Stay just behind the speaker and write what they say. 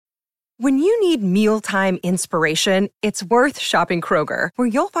When you need mealtime inspiration, it's worth shopping Kroger, where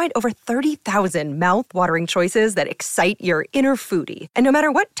you'll find over 30,000 mouth-watering choices that excite your inner foodie. And no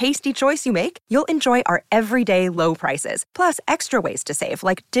matter what tasty choice you make, you'll enjoy our everyday low prices, plus extra ways to save,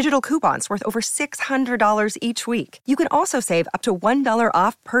 like digital coupons worth over $600 each week. You can also save up to $1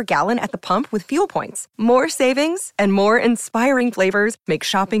 off per gallon at the pump with fuel points. More savings and more inspiring flavors make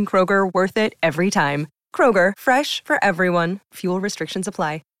shopping Kroger worth it every time. Kroger, fresh for everyone. Fuel restrictions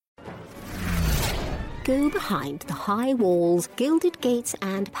apply. Go behind the high walls, gilded gates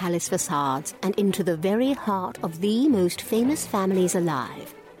and palace facades and into the very heart of the most famous families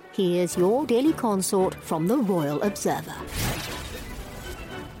alive. Here's your daily consort from the Royal Observer.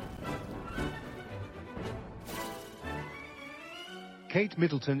 Kate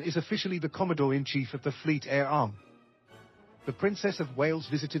Middleton is officially the Commodore-in-Chief of the Fleet Air Arm. The Princess of Wales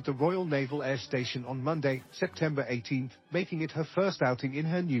visited the Royal Naval Air Station on Monday, September 18th, making it her first outing in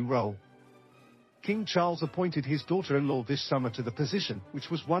her new role. King Charles appointed his daughter-in-law this summer to the position, which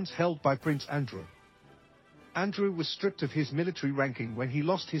was once held by Prince Andrew. Andrew was stripped of his military ranking when he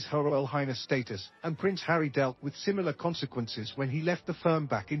lost his Her Royal Highness status, and Prince Harry dealt with similar consequences when he left the firm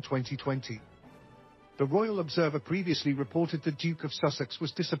back in 2020. The Royal Observer previously reported the Duke of Sussex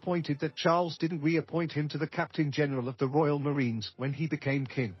was disappointed that Charles didn't reappoint him to the Captain General of the Royal Marines when he became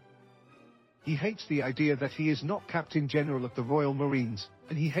king. He hates the idea that he is not Captain General of the Royal Marines,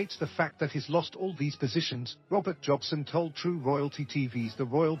 and he hates the fact that he's lost all these positions, Robert Jobson told True Royalty TV's The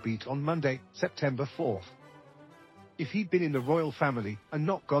Royal Beat on Monday, September 4th. If he'd been in the royal family and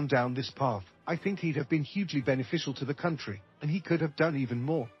not gone down this path, I think he'd have been hugely beneficial to the country, and he could have done even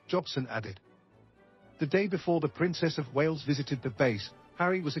more, Jobson added. The day before the Princess of Wales visited the base,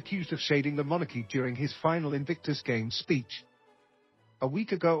 Harry was accused of shading the monarchy during his final Invictus Games speech. A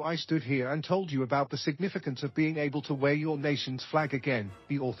week ago I stood here and told you about the significance of being able to wear your nation's flag again,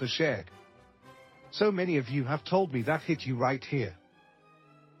 the author shared. So many of you have told me that hit you right here.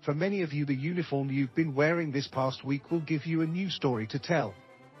 For many of you, the uniform you've been wearing this past week will give you a new story to tell.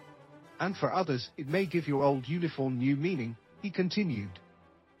 And for others, it may give your old uniform new meaning, he continued.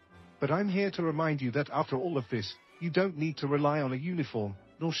 But I'm here to remind you that after all of this, you don't need to rely on a uniform,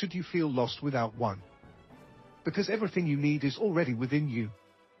 nor should you feel lost without one. Because everything you need is already within you.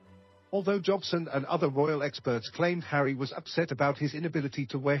 Although Jobson and other royal experts claimed Harry was upset about his inability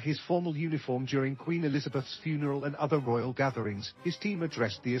to wear his formal uniform during Queen Elizabeth's funeral and other royal gatherings, his team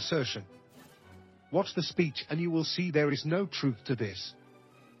addressed the assertion. Watch the speech and you will see there is no truth to this.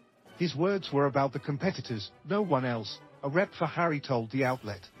 His words were about the competitors, no one else, a rep for Harry told the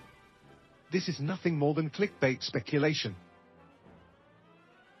outlet. This is nothing more than clickbait speculation.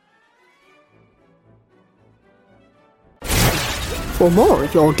 For more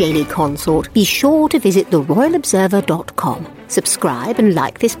of your daily consort, be sure to visit theroyalobserver.com. Subscribe and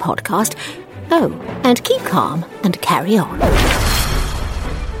like this podcast. Oh, and keep calm and carry on.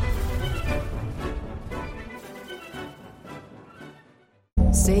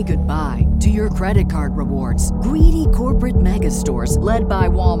 Say goodbye to your credit card rewards. Greedy corporate mega stores, led by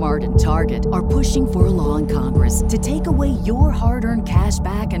Walmart and Target, are pushing for a law in Congress to take away your hard-earned cash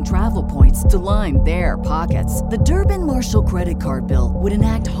back and travel points to line their pockets. The Durbin-Marshall credit card bill would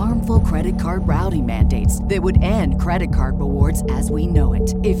enact harmful credit card routing mandates that would end credit card rewards as we know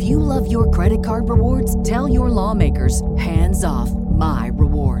it. If you love your credit card rewards, tell your lawmakers, hands off my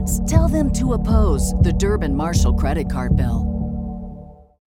rewards. Tell them to oppose the Durbin-Marshall credit card bill.